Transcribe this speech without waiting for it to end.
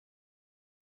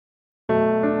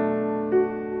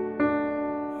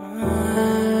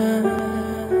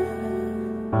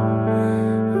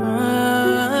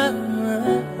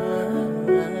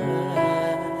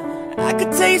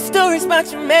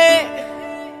about your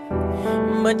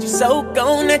man, but you're so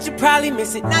gone that you probably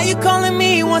miss it. Now you calling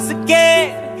me once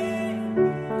again,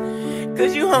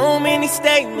 cause you home in these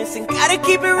statements and gotta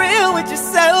keep it real with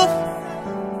yourself.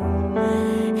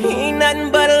 He ain't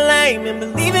nothing but a lame, and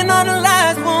believing all the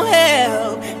lies won't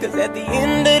help, cause at the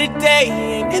end of the day, he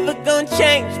ain't never gonna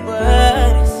change.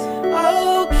 But it's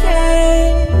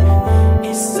okay,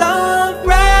 it's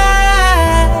alright,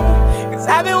 cause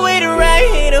I've been waiting right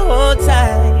here the whole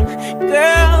time,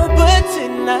 girl. But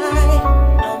tonight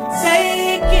I'm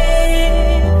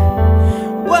taking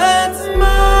what's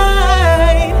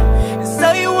mine,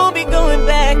 so you won't be going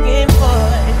back and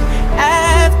forth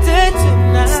after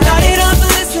tonight. Started off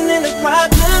listening to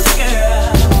problems,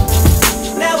 girl.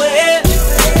 Now we're here.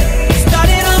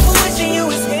 Started off wishing you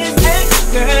was his ex,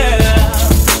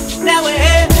 girl. Now we're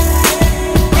here.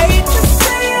 Hate to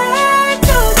say I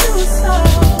told you so,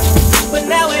 but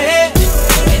now we're here.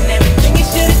 And everything you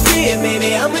should've did,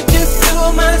 baby, I'ma just do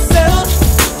it myself.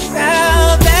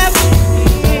 Now that we're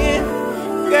here,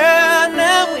 girl,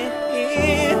 now we're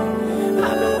here.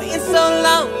 I've been waiting so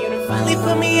long, you done finally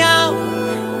put me out.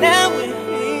 Now we're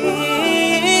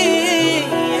here,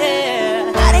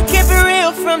 yeah. I done kept it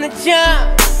real from the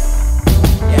jump,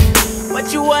 yeah. But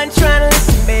you wasn't trying to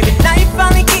listen, baby. Now you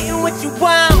finally getting what you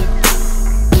want.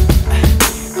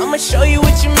 I'ma show you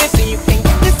what you're missing. You can't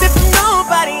get this if from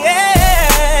nobody else.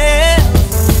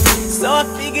 So I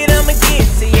figured I'ma get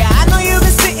to ya. I know you've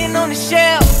been sitting on the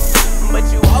shelf, but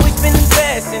you always been the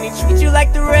best, and he treat you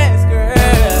like the rest, girl.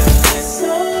 It's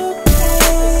okay,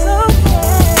 it's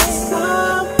okay, it's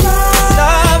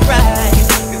alright,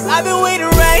 cause I've been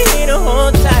waiting right here the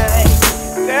whole time,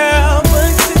 girl.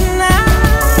 But tonight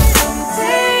I'm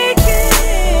taking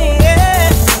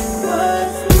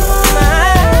what's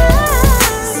mine,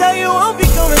 so you won't be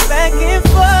going back and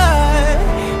forth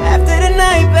after the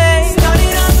night, babe.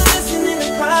 Started off listening to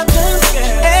problems,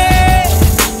 girl. Hey,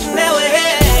 now we're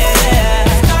here.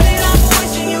 Started off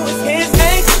wishing you was his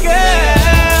ex, girl.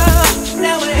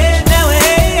 Now we're here, now we're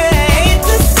here. Hate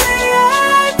to say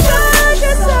I told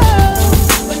you so,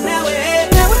 but now we're here,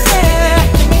 now we're here.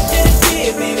 Everything you should've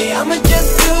did, baby, I'ma just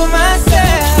do it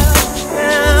myself.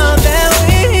 Now that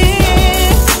we're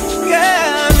here,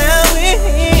 girl, now we're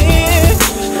here.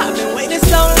 I've been waiting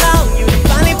so long, you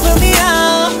finally put me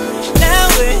on. Now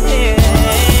we're here.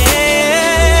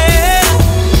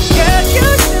 Girl, you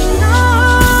should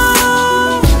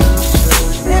know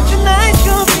that tonight's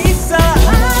gonna be so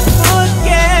unforgettable.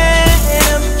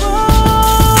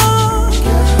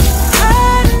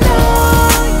 I know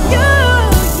you,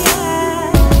 yeah.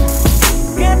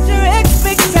 Got your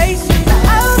expectations,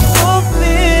 I'll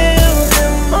fulfill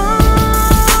them all.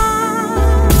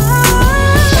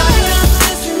 Started off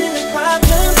listening to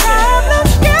problems, girl.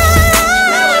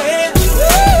 Now we're here.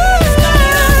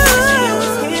 Started off wishing you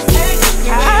was his ex,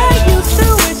 girl. I used to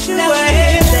wish you were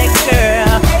his ex,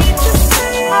 girl. Hate to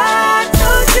say I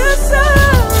told you so,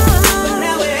 but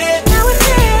now we're here, now we're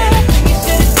here. Everything you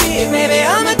should've did, baby,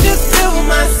 I'ma just do it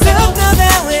myself. Now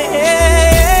that we're here,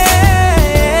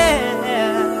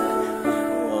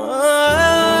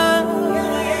 whoa.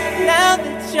 Now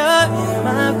that you're in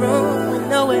my room with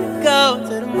nowhere to go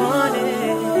till the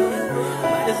morning,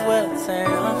 might as well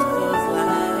turn off those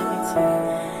lights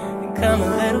and come a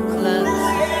little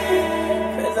closer,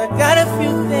 cause I got a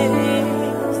few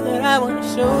things that I wanna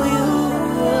show you.